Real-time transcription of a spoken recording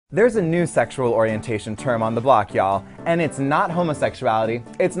There's a new sexual orientation term on the block, y'all, and it's not homosexuality,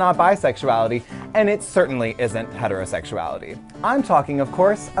 it's not bisexuality, and it certainly isn't heterosexuality. I'm talking, of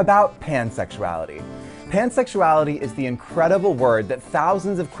course, about pansexuality. Pansexuality is the incredible word that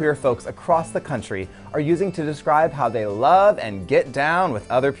thousands of queer folks across the country are using to describe how they love and get down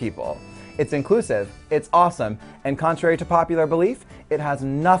with other people. It's inclusive, it's awesome, and contrary to popular belief, it has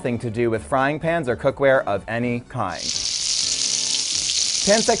nothing to do with frying pans or cookware of any kind.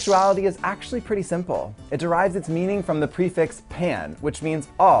 Pansexuality is actually pretty simple. It derives its meaning from the prefix pan, which means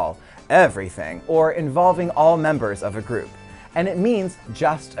all, everything, or involving all members of a group. And it means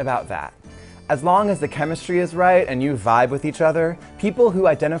just about that. As long as the chemistry is right and you vibe with each other, people who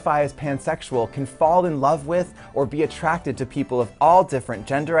identify as pansexual can fall in love with or be attracted to people of all different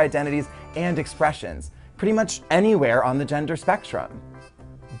gender identities and expressions, pretty much anywhere on the gender spectrum.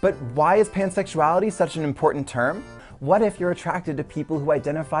 But why is pansexuality such an important term? What if you're attracted to people who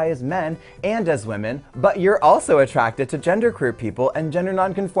identify as men and as women, but you're also attracted to genderqueer people and gender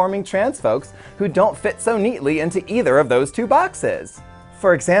nonconforming trans folks who don't fit so neatly into either of those two boxes?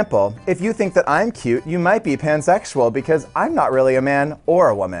 For example, if you think that I'm cute, you might be pansexual because I'm not really a man or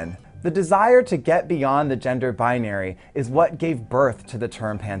a woman. The desire to get beyond the gender binary is what gave birth to the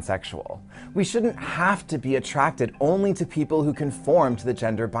term pansexual. We shouldn't have to be attracted only to people who conform to the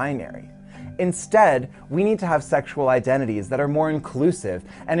gender binary. Instead, we need to have sexual identities that are more inclusive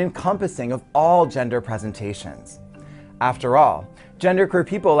and encompassing of all gender presentations. After all, genderqueer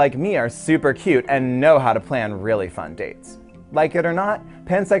people like me are super cute and know how to plan really fun dates. Like it or not,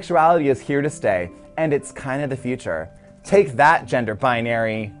 pansexuality is here to stay, and it's kind of the future. Take that, gender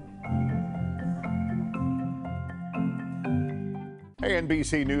binary! Hey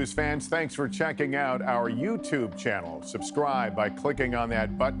NBC News fans, thanks for checking out our YouTube channel. Subscribe by clicking on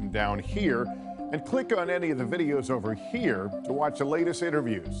that button down here and click on any of the videos over here to watch the latest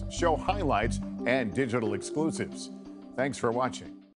interviews, show highlights, and digital exclusives. Thanks for watching.